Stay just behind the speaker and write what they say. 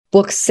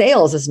book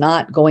sales is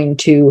not going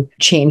to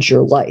change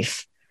your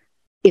life.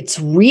 It's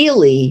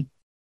really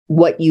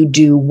what you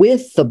do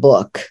with the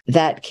book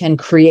that can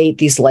create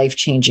these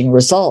life-changing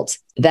results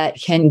that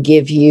can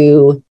give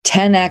you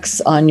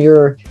 10x on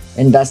your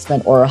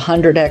investment or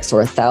 100x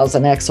or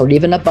 1,000x or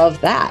even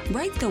above that.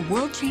 Write the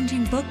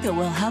world-changing book that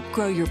will help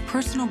grow your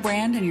personal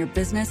brand and your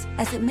business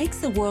as it makes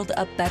the world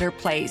a better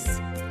place.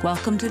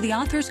 Welcome to the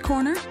Author's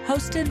Corner,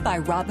 hosted by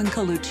Robin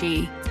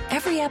Colucci.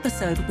 Every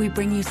episode, we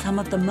bring you some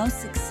of the most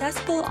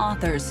successful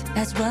authors,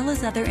 as well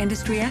as other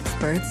industry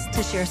experts,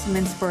 to share some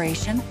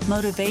inspiration,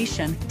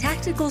 motivation,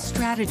 tactical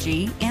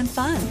strategy, and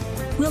fun.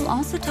 We'll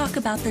also talk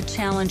about the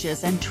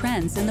challenges and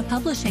trends in the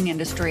publishing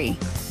industry.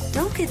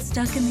 Don't get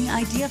stuck in the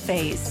idea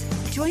phase.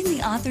 Join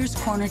the Author's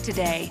Corner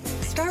today.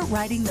 Start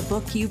writing the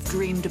book you've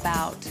dreamed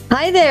about.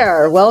 Hi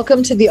there.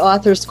 Welcome to the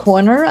Author's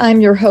Corner. I'm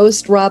your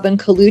host, Robin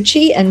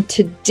Colucci, and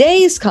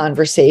today's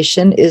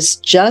conversation is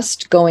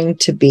just going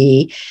to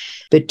be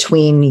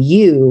between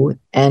you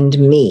and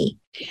me.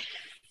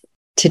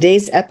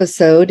 Today's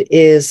episode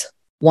is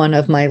one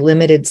of my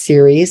limited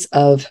series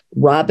of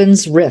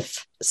Robin's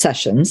Riff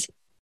sessions.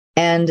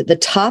 And the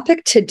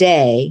topic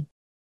today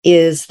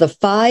is the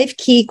 5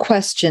 key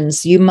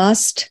questions you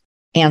must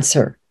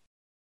answer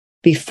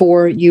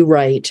before you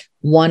write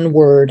one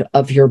word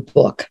of your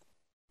book.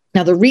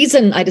 Now, the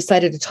reason I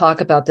decided to talk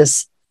about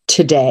this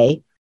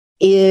today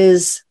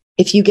is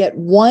if you get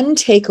one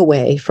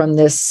takeaway from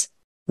this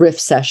riff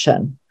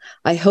session,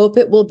 I hope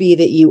it will be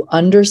that you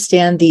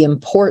understand the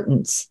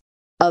importance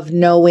of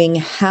knowing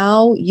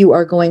how you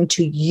are going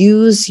to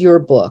use your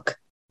book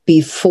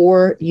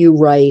before you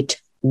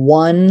write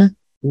one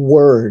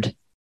word.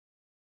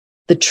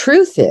 The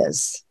truth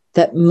is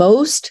that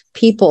most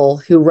people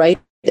who write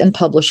and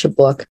publish a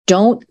book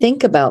don't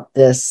think about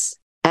this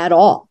at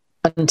all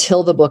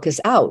until the book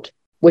is out,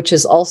 which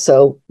is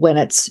also when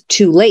it's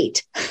too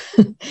late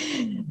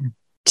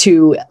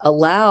to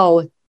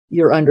allow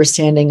your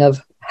understanding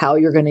of how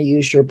you're going to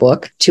use your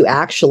book to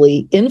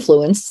actually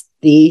influence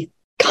the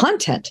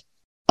content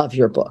of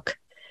your book.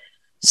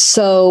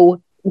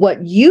 So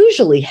what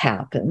usually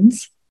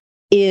happens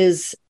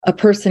is a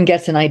person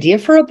gets an idea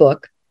for a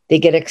book, they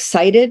get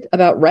excited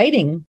about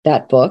writing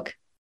that book,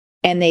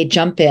 and they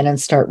jump in and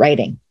start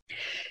writing.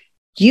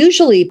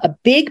 Usually, a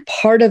big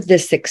part of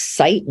this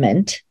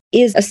excitement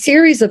is a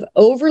series of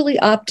overly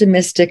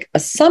optimistic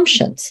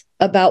assumptions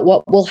about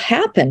what will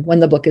happen when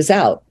the book is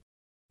out.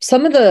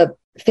 Some of the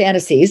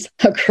fantasies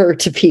occur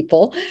to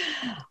people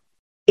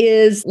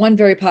is one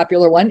very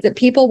popular one that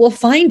people will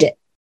find it.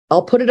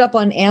 I'll put it up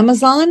on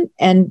Amazon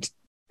and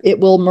it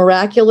will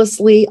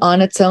miraculously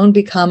on its own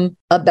become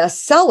a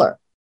bestseller.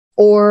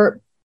 Or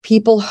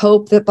people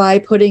hope that by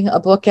putting a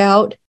book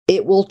out,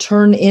 it will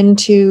turn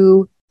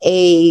into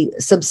a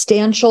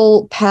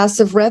substantial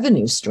passive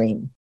revenue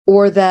stream.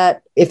 Or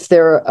that if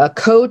they're a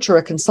coach or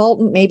a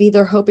consultant, maybe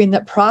they're hoping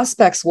that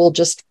prospects will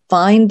just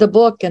find the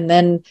book and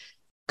then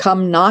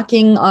come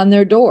knocking on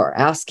their door,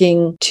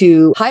 asking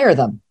to hire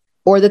them.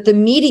 Or that the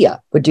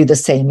media would do the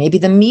same. Maybe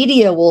the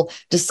media will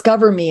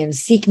discover me and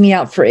seek me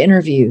out for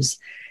interviews.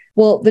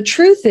 Well, the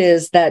truth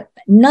is that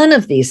none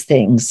of these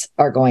things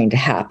are going to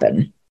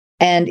happen.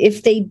 And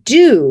if they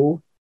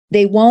do,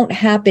 they won't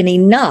happen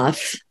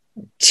enough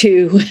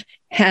to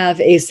have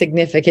a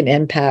significant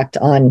impact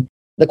on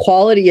the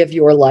quality of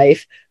your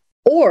life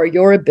or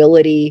your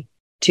ability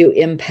to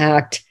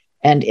impact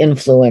and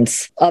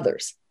influence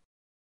others.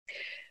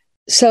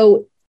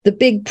 So the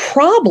big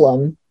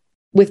problem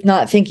with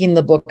not thinking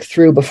the book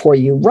through before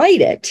you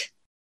write it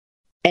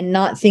and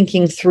not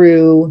thinking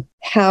through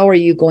how are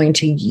you going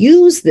to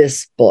use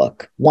this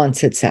book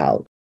once it's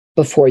out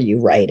before you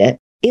write it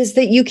is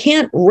that you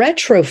can't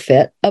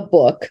retrofit a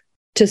book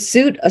to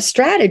suit a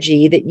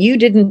strategy that you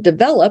didn't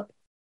develop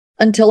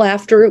until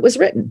after it was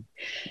written.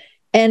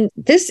 And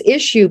this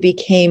issue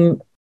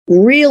became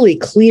really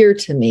clear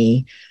to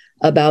me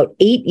about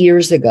 8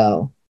 years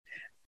ago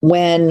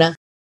when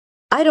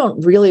I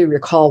don't really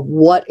recall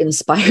what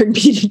inspired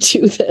me to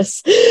do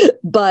this,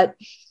 but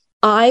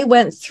I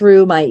went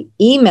through my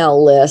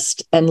email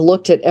list and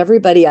looked at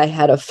everybody I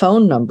had a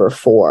phone number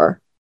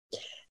for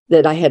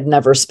that I had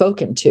never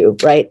spoken to,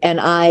 right? And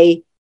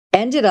I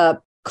ended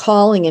up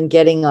calling and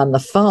getting on the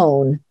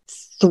phone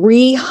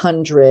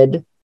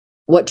 300,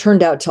 what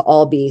turned out to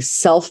all be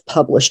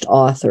self-published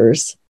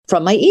authors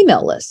from my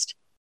email list.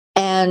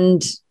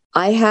 And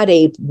I had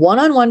a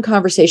one-on-one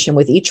conversation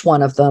with each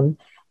one of them.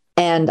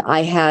 And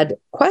I had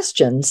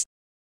questions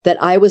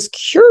that I was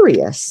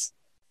curious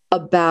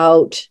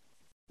about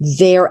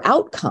their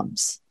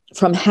outcomes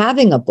from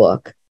having a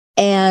book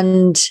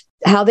and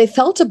how they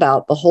felt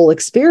about the whole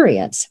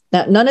experience.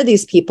 Now, none of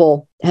these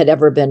people had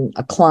ever been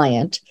a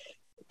client.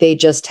 They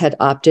just had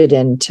opted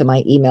into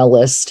my email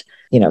list,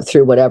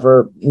 through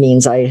whatever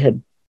means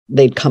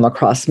they'd come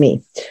across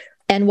me.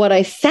 And what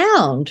I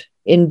found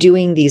in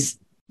doing these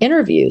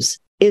interviews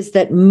is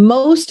that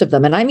most of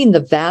them, and I mean the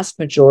vast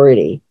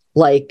majority,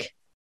 like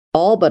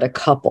all but a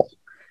couple,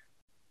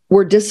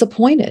 were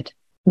disappointed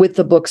with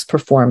the book's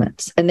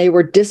performance. And they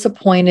were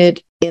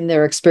disappointed in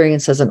their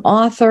experience as an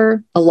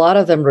author. A lot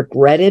of them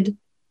regretted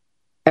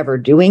ever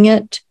doing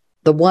it.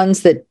 The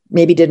ones that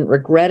maybe didn't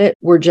regret it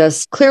were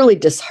just clearly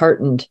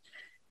disheartened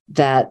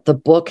that the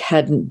book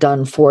hadn't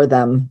done for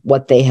them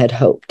what they had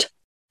hoped.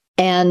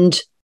 And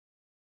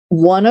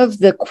one of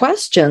the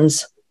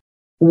questions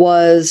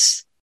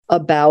was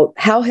about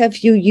how have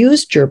you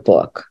used your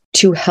book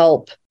to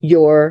help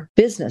your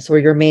business or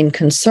your main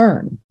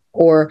concern?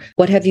 Or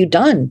what have you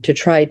done to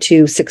try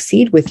to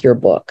succeed with your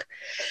book?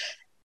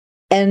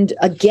 And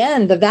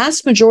again, the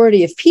vast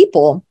majority of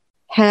people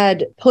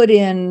had put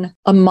in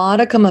a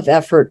modicum of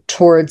effort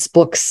towards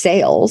book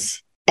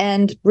sales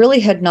and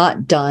really had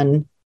not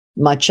done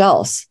much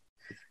else.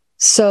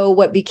 So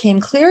what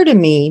became clear to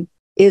me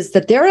is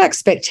that their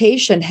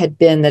expectation had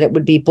been that it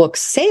would be book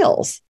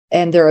sales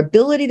and their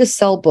ability to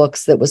sell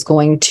books that was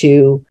going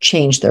to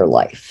change their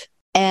life.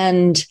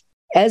 And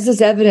as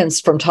is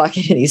evidenced from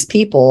talking to these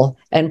people,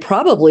 and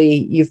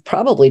you've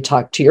probably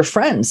talked to your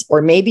friends,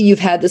 or maybe you've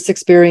had this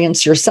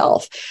experience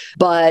yourself.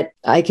 But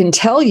I can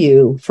tell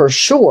you for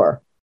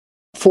sure,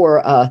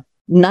 for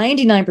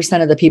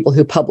 99% of the people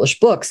who publish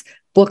books,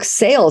 book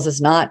sales is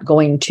not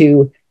going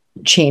to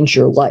change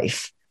your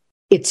life.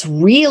 It's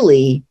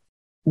really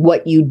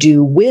what you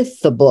do with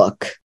the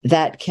book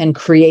that can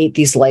create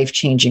these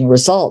life-changing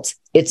results.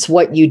 It's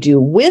what you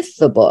do with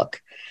the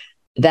book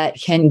that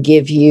can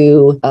give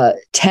you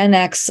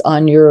 10x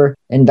on your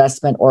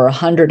investment, or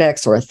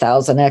 100x or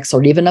 1000x,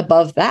 or even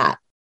above that.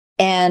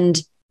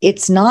 And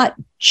it's not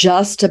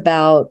just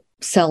about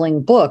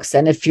selling books.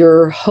 And if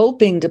you're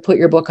hoping to put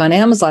your book on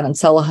Amazon and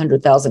sell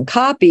 100,000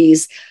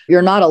 copies,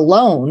 you're not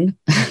alone,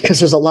 because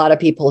there's a lot of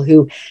people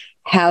who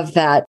have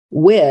that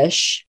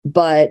wish,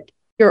 but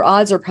your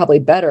odds are probably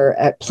better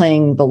at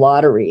playing the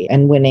lottery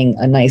and winning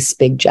a nice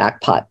big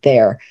jackpot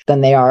there than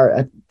they are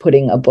at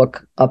putting a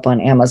book up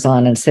on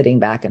Amazon and sitting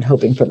back and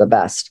hoping for the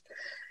best.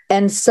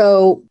 And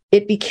so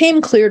it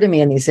became clear to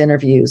me in these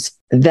interviews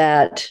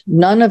that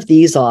none of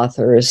these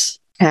authors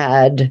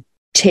had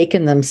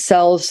taken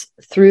themselves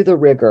through the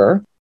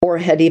rigor or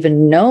had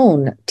even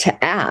known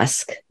to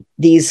ask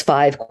these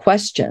 5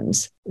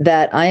 questions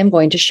that I am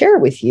going to share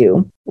with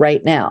you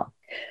right now.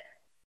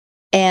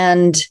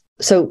 And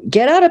so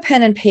get out a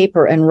pen and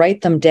paper and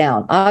write them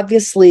down.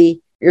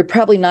 Obviously, you're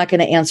probably not going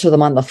to answer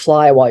them on the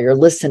fly while you're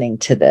listening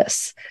to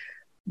this,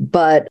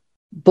 but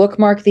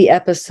bookmark the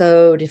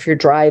episode. If you're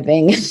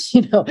driving,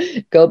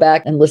 go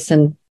back and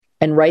listen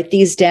and write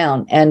these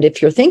down. And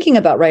if you're thinking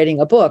about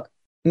writing a book,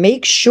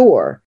 make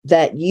sure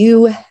that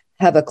you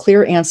have a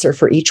clear answer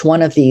for each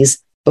one of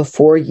these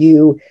before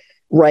you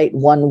write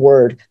one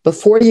word,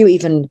 before you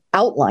even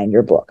outline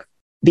your book,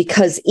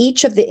 because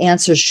each of the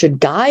answers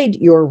should guide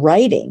your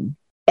writing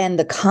and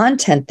the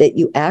content that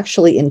you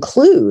actually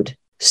include,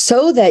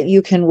 so that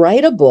you can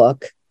write a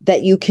book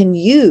that you can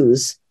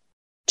use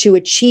to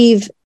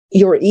achieve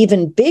your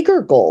even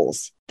bigger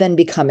goals than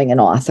becoming an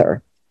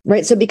author,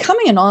 right? So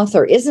becoming an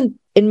author isn't,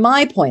 in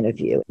my point of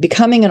view,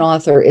 becoming an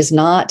author is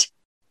not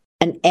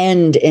an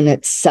end in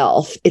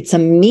itself. It's a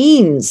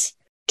means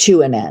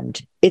to an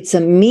end. It's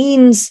a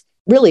means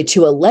really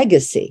to a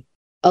legacy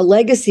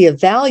of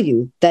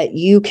value that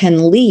you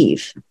can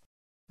leave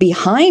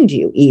behind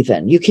you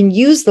even. You can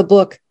use the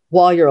book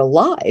while you're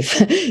alive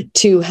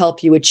to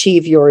help you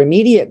achieve your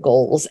immediate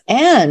goals.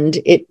 And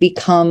it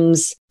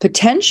becomes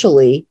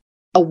potentially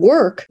a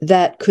work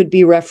that could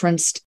be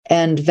referenced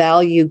and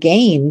value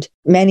gained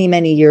many,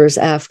 many years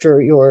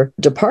after your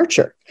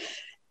departure.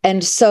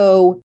 And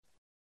so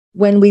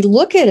when we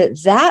look at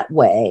it that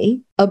way,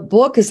 a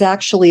book is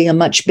actually a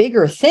much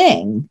bigger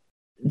thing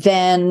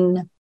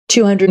than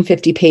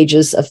 250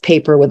 pages of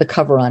paper with a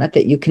cover on it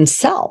that you can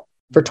sell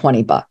for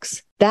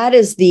 $20. That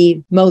is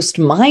the most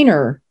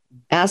minor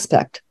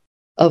aspect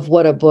of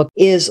what a book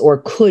is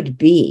or could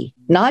be,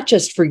 not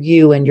just for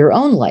you and your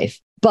own life,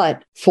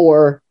 but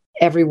for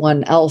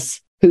everyone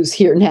else who's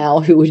here now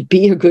who would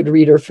be a good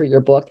reader for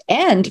your book,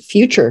 and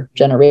future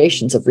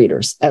generations of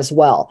readers as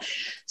well.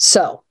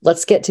 So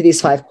let's get to these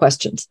 5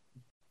 questions.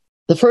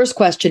 The first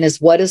question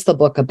is, what is the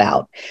book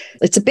about?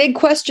 It's a big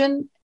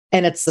question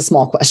and it's a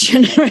small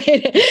question,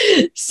 right?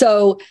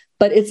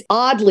 But it's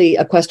oddly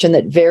a question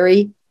that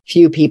very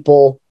few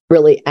people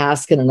really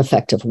ask in an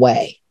effective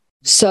way.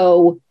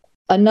 So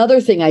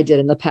another thing I did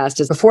in the past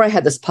is, before I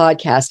had this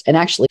podcast, and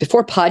actually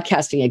before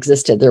podcasting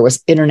existed, there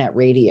was internet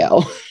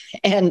radio.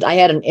 And I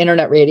had an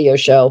internet radio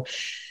show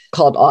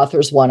called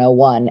Authors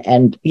 101.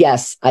 And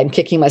yes, I'm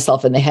kicking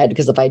myself in the head,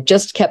 because if I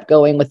just kept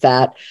going with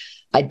that,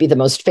 I'd be the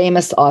most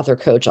famous author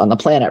coach on the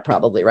planet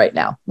probably right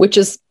now, which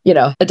is,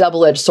 a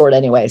double-edged sword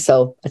anyway.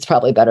 So it's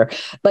probably better.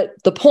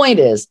 But the point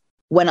is,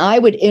 when I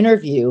would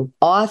interview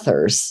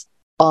authors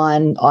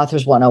on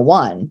Authors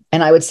 101,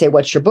 and I would say,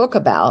 what's your book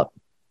about?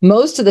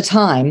 Most of the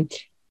time,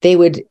 they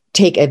would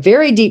take a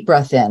very deep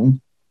breath in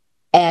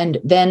and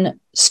then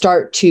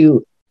start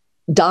to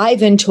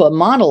dive into a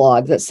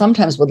monologue that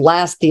sometimes would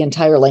last the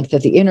entire length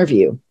of the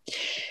interview.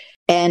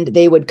 And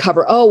they would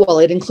cover,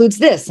 it includes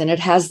this, and it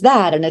has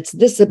that, and it's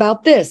this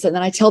about this, and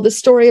then I tell this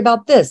story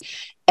about this.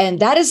 And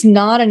that is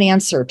not an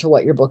answer to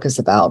what your book is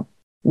about.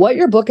 What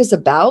your book is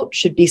about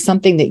should be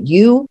something that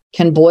you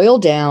can boil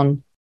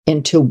down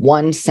into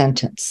one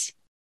sentence.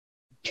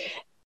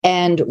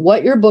 And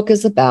what your book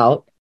is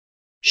about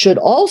should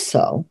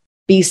also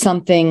be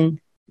something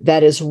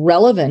that is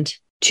relevant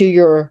to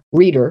your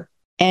reader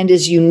and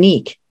is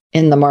unique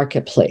in the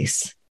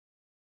marketplace.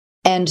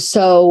 And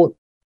so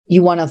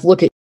you want to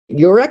look at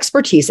your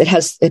expertise.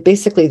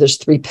 Basically, there's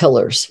 3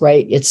 pillars,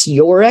 right? It's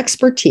your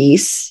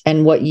expertise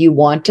and what you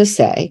want to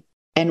say,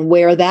 and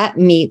where that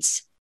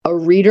meets a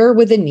reader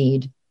with a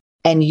need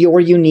and your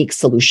unique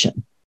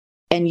solution.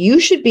 And you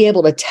should be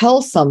able to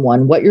tell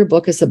someone what your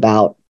book is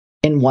about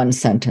in one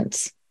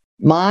sentence.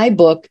 My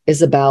book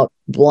is about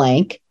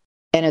blank,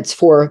 and it's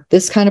for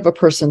this kind of a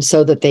person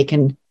so that they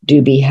can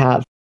do, be,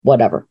 have,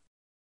 whatever.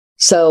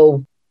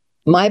 So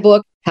my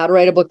book, How to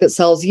Write a Book That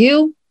Sells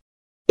You,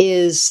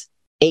 is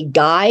a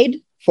guide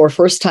for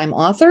first-time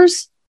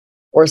authors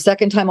or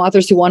second-time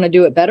authors who want to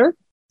do it better.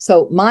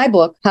 So my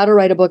book, How to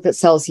Write a Book That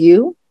Sells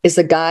You, is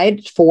a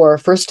guide for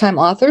first-time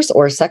authors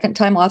or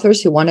second-time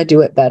authors who want to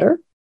do it better,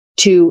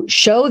 to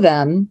show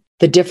them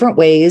the different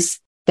ways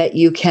that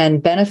you can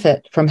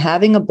benefit from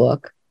having a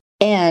book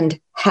and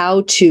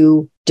how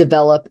to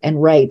develop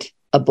and write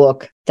a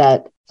book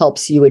that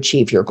helps you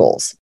achieve your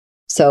goals.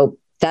 So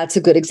that's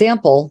a good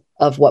example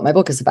of what my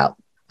book is about.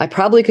 I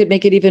probably could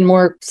make it even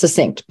more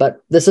succinct,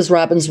 but this is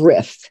Robin's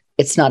riff.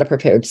 It's not a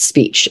prepared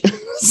speech.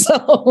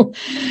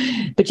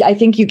 But I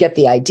think you get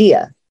the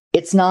idea.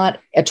 It's not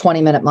a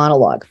 20-minute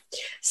monologue.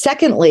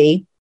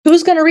 Secondly,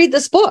 who's going to read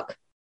this book?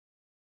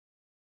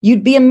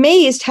 You'd be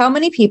amazed how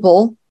many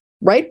people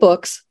write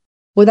books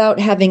without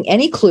having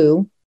any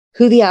clue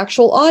who the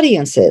actual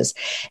audience is.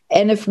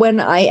 And if when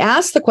I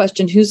ask the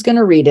question, who's going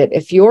to read it,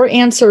 if your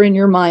answer in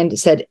your mind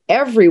said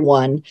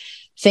everyone,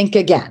 think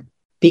again,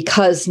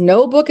 because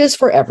no book is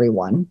for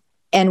everyone.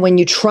 And when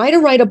you try to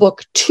write a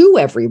book to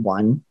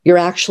everyone, you're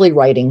actually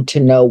writing to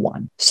no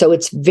one. So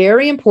it's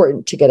very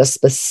important to get a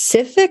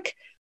specific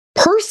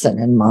person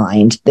in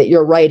mind that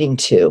you're writing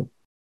to,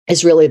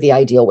 is really the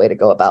ideal way to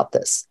go about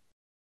this.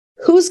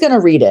 Who's going to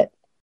read it?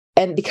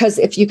 And because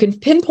if you can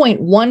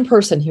pinpoint one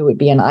person who would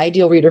be an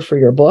ideal reader for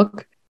your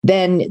book,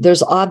 then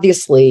there's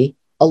obviously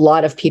a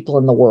lot of people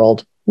in the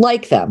world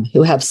like them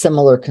who have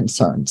similar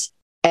concerns.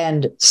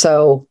 And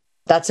so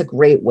that's a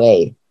great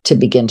way to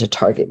begin to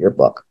target your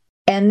book.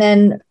 And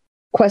then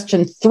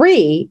question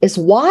 3 is,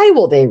 why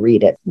will they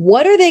read it?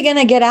 What are they going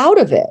to get out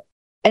of it?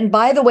 And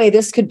by the way,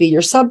 this could be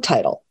your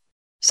subtitle.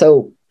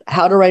 So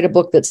How to Write a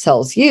Book That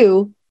Sells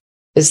You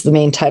is the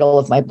main title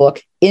of my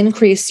book.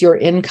 Increase Your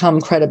Income,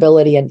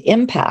 Credibility, and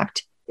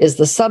Impact is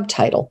the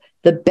subtitle.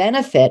 The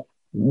benefit,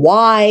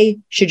 why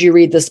should you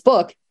read this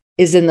book,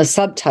 is in the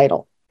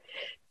subtitle.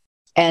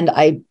 And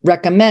I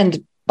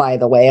recommend, by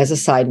the way, as a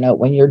side note,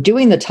 when you're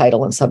doing the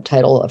title and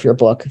subtitle of your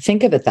book,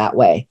 think of it that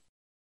way.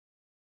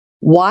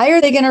 Why are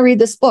they going to read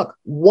this book?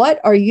 What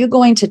are you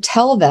going to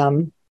tell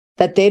them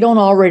that they don't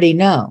already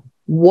know?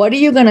 What are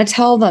you going to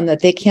tell them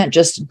that they can't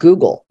just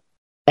Google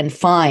and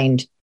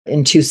find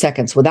in 2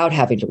 seconds without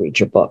having to read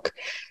your book?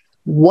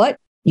 What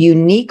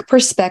unique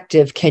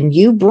perspective can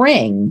you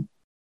bring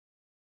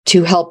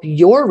to help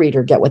your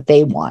reader get what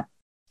they want?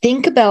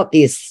 Think about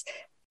these.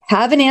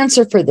 Have an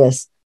answer for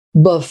this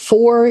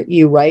before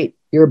you write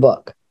your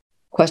book.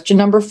 Question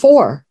number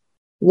 4,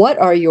 what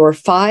are your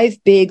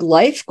 5 big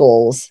life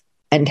goals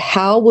and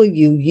how will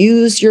you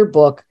use your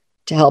book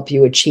to help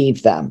you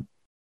achieve them?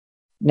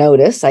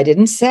 Notice I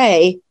didn't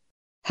say,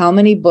 how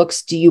many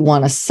books do you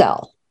want to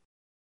sell?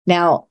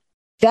 Now,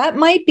 that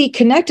might be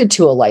connected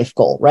to a life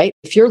goal, right?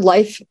 If your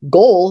life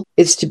goal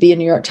is to be a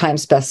New York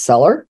Times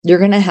bestseller, you're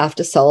going to have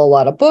to sell a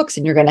lot of books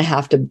and you're going to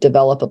have to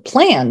develop a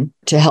plan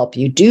to help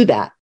you do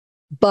that.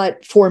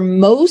 But for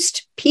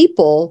most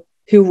people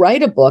who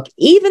write a book,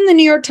 even the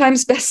New York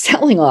Times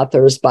bestselling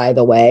authors, by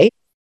the way,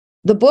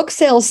 the book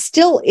sales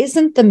still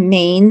isn't the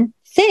main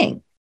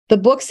thing. The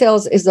book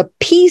sales is a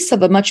piece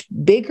of a much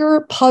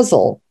bigger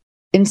puzzle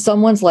in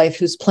someone's life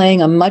who's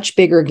playing a much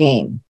bigger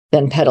game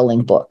than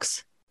peddling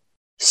books.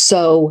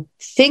 So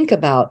think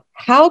about,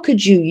 how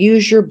could you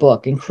use your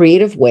book in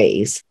creative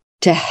ways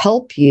to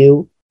help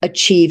you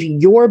achieve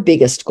your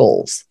biggest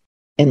goals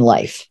in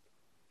life?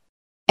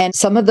 And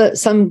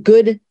some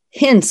good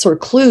hints or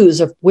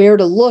clues of where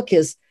to look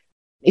is,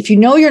 if you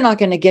know you're not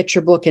going to get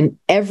your book in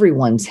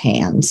everyone's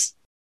hands,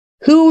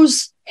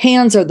 whose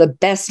hands are the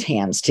best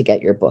hands to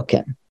get your book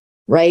in,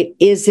 right?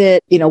 Is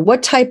it,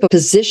 what type of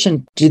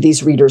position do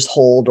these readers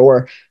hold,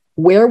 or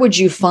where would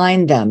you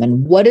find them,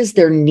 and what is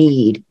their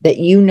need that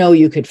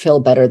you could fill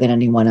better than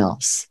anyone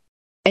else?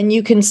 And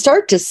you can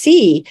start to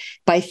see,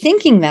 by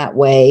thinking that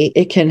way,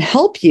 it can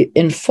help you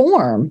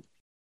inform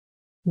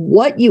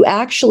what you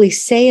actually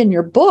say in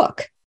your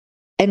book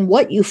and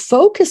what you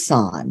focus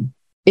on.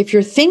 If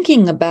you're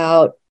thinking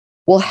about,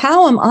 well,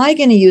 how am I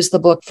going to use the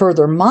book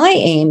further my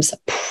aims?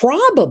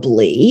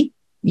 Probably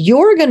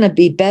you're going to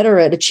be better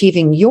at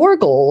achieving your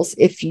goals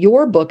if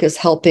your book is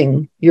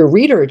helping your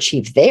reader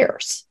achieve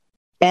theirs.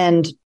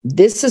 And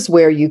this is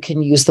where you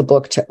can use the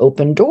book to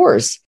open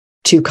doors.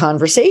 to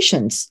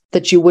conversations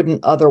that you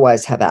wouldn't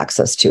otherwise have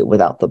access to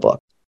without the book.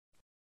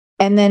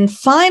 And then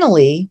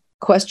finally,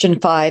 question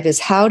 5 is,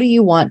 how do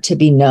you want to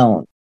be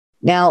known?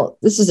 Now,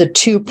 this is a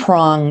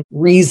 2-prong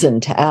reason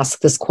to ask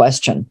this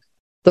question.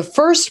 The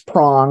first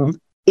prong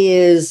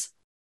is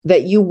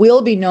that you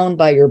will be known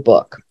by your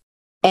book.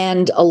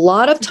 And a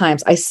lot of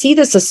times I see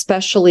this,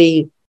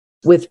 especially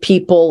with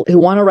people who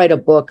want to write a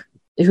book,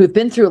 who've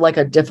been through like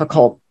a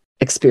difficult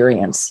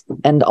experience.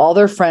 And all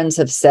their friends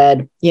have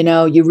said,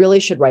 you really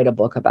should write a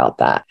book about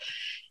that.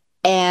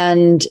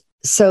 And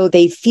so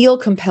they feel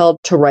compelled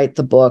to write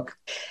the book.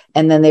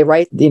 And then they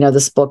write,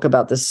 this book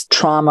about this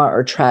trauma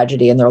or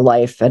tragedy in their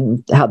life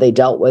and how they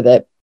dealt with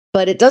it.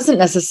 But it doesn't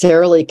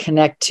necessarily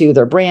connect to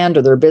their brand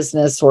or their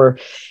business or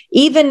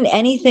even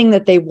anything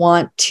that they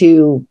want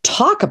to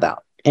talk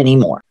about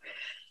anymore.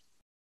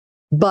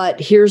 But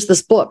here's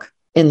this book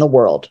in the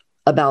world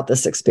about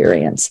this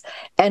experience.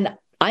 And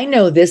I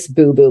know this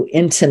boo-boo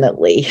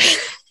intimately.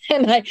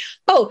 And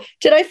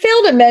did I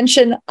fail to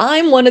mention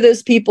I'm one of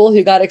those people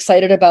who got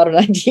excited about an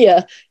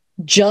idea,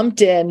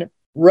 jumped in,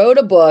 wrote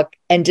a book,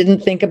 and didn't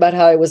think about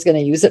how I was going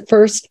to use it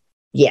first?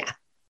 Yeah,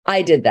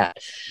 I did that.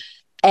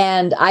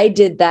 And I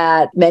did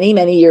that many,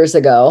 many years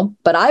ago,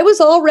 but I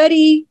was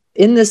already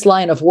in this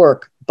line of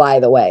work, by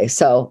the way.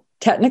 So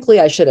technically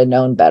I should have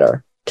known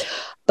better.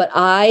 But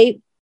I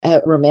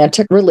had a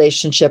romantic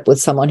relationship with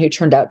someone who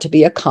turned out to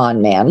be a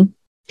con man.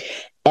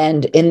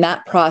 And in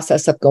that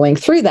process of going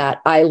through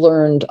that, I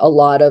learned a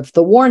lot of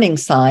the warning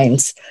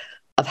signs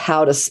of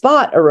how to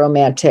spot a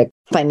romantic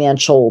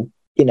financial,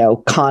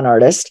 con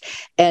artist.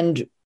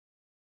 And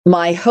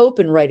my hope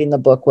in writing the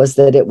book was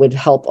that it would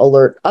help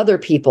alert other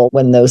people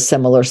when those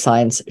similar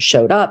signs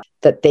showed up,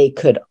 that they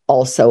could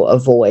also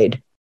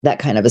avoid that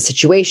kind of a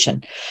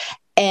situation.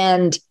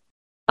 And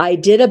I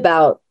did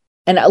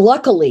and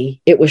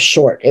luckily it was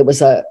short. It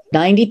was a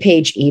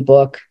 90-page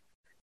ebook.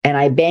 And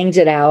I banged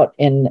it out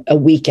in a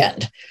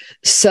weekend.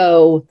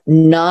 So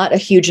not a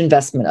huge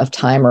investment of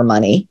time or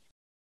money.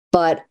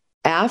 But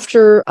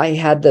after I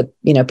had the,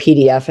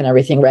 PDF and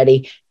everything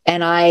ready,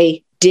 and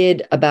I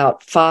did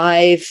about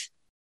 5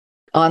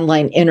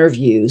 online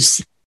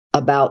interviews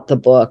about the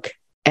book,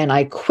 and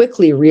I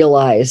quickly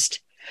realized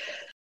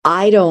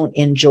I don't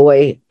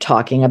enjoy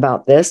talking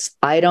about this.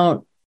 I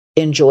don't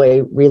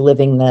enjoy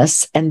reliving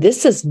this. And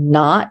this is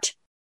not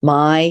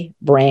my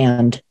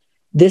brand.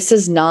 This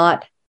is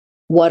not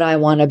what I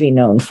want to be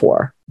known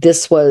for.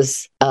 This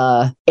was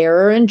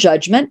error in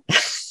judgment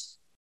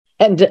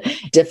and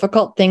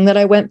difficult thing that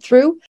I went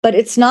through, but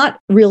it's not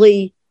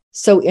really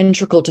so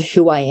integral to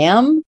who I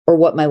am or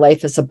what my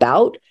life is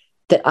about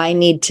that I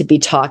need to be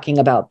talking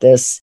about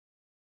this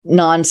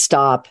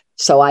nonstop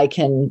so I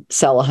can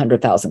sell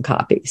 100,000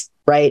 copies,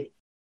 right?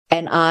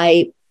 And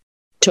I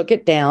took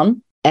it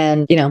down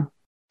and,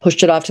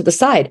 pushed it off to the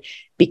side,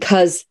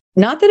 because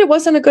not that it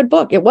wasn't a good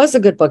book. It was a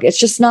good book. It's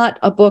just not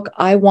a book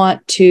I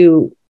want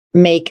to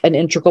make an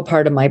integral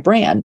part of my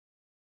brand.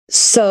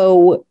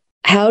 So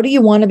how do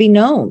you want to be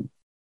known?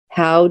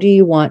 How do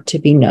you want to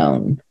be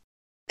known?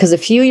 Because a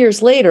few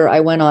years later, I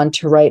went on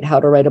to write How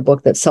to Write a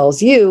Book That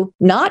Sells You,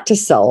 not to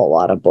sell a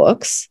lot of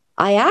books.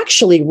 I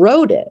actually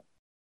wrote it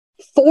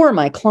for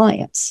my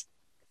clients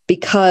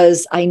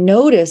because I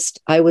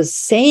noticed I was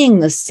giving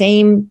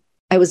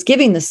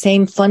the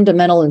same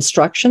fundamental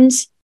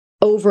instructions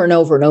over and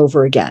over and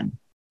over again.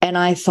 And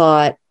I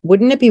thought,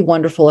 wouldn't it be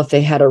wonderful if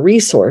they had a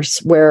resource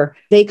where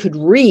they could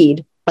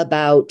read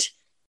about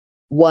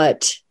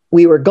what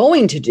we were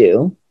going to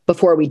do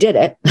before we did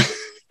it?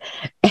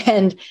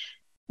 And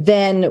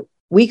then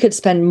we could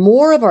spend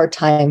more of our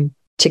time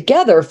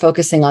together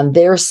focusing on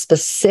their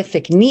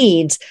specific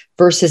needs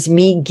versus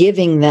me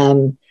giving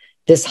them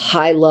this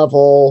high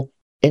level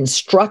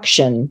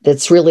instruction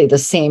that's really the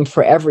same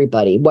for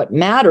everybody. What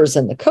matters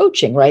in the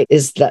coaching, right,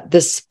 is that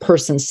this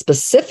person's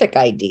specific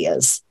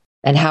ideas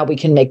and how we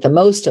can make the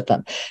most of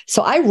them.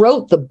 So I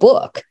wrote the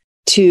book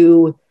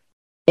to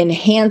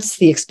enhance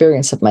the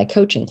experience of my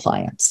coaching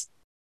clients.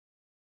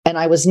 And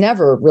I was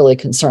never really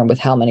concerned with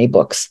how many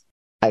books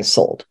I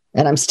sold,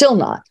 and I'm still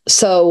not.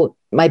 So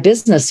my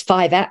business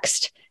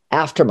 5x'd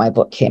after my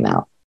book came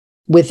out.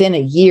 Within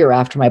a year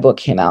after my book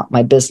came out,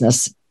 my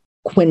business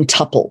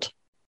quintupled.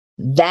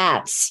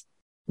 That's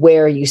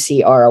where you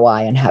see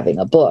ROI in having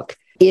a book.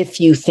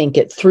 If you think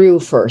it through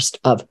first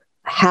of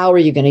how are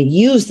you going to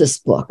use this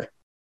book?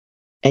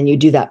 And you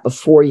do that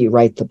before you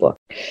write the book.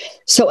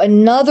 So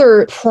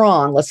another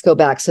prong, let's go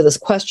back. So this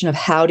question of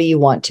how do you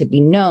want to be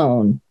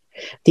known?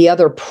 The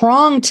other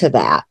prong to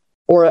that,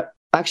 or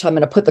actually I'm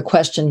going to put the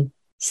question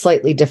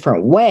slightly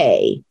different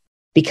way,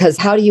 because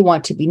how do you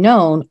want to be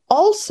known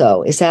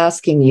also is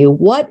asking you,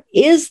 what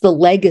is the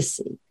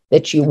legacy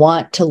that you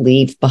want to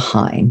leave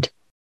behind?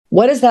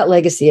 What is that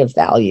legacy of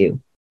value?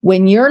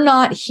 When you're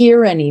not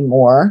here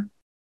anymore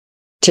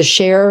to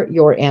share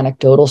your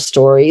anecdotal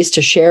stories,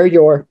 to share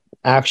your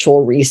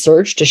actual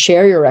research, to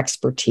share your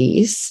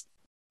expertise,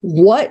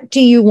 what do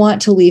you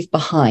want to leave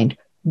behind?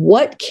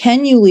 What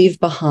can you leave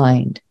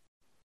behind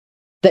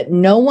that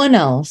no one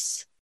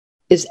else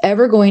is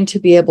ever going to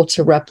be able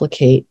to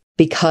replicate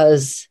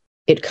because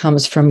it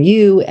comes from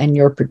you and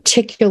your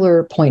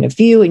particular point of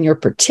view and your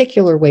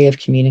particular way of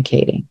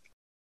communicating.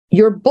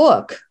 Your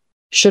book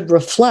should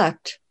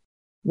reflect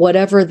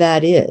whatever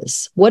that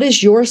is. What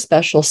is your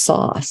special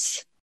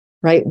sauce,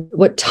 right?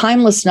 What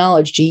timeless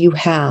knowledge do you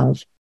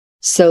have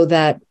so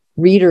that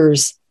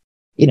readers,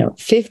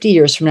 50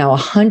 years from now,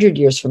 100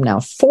 years from now,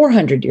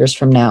 400 years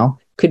from now,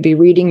 could be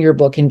reading your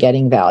book and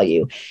getting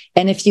value?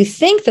 And if you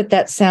think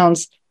that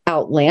sounds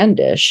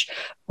outlandish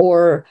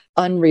or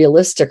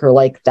unrealistic or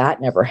like that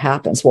never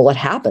happens, well, it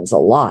happens a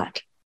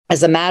lot.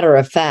 As a matter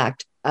of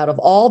fact, out of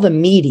all the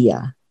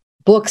media,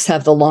 books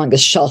have the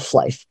longest shelf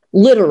life,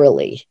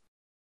 literally.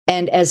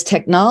 And as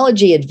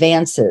technology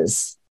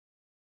advances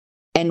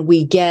and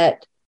we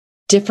get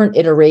different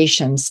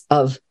iterations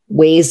of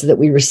ways that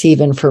we receive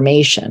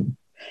information,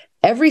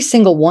 every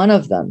single one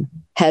of them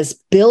has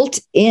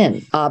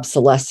built-in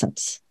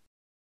obsolescence,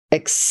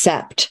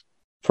 except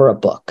for a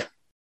book,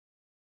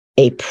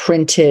 a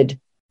printed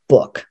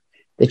book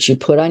that you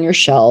put on your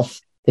shelf,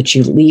 that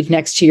you leave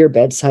next to your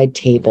bedside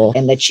table,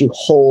 and that you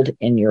hold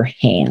in your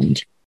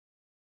hand.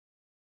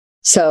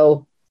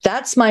 So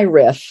that's my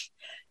riff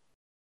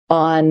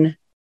on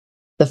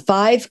the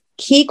 5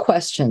 key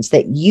questions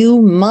that you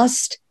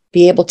must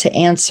be able to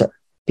answer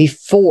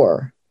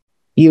before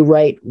you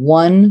write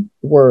one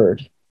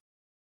word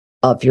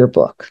of your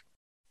book.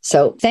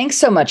 So thanks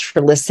so much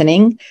for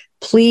listening.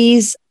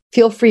 Please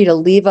feel free to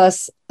leave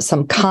us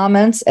some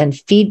comments and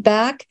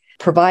feedback,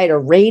 provide a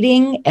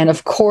rating, and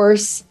of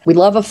course, we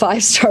love a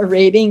 5-star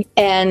rating,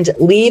 and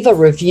leave a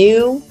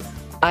review.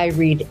 I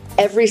read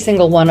every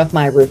single one of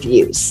my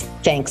reviews.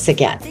 Thanks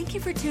again. Thank you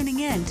for tuning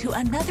in to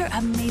another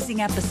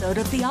amazing episode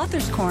of The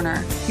Author's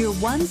Corner. You're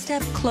one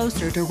step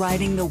closer to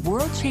writing the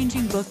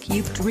world-changing book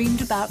you've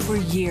dreamed about for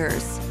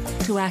years.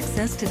 To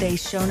access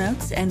today's show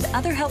notes and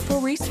other helpful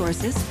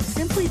resources,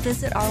 simply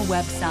visit our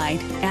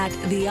website at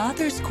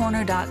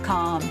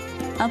theauthorscorner.com.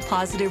 A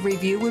positive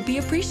review would be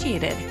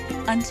appreciated.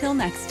 Until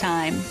next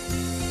time.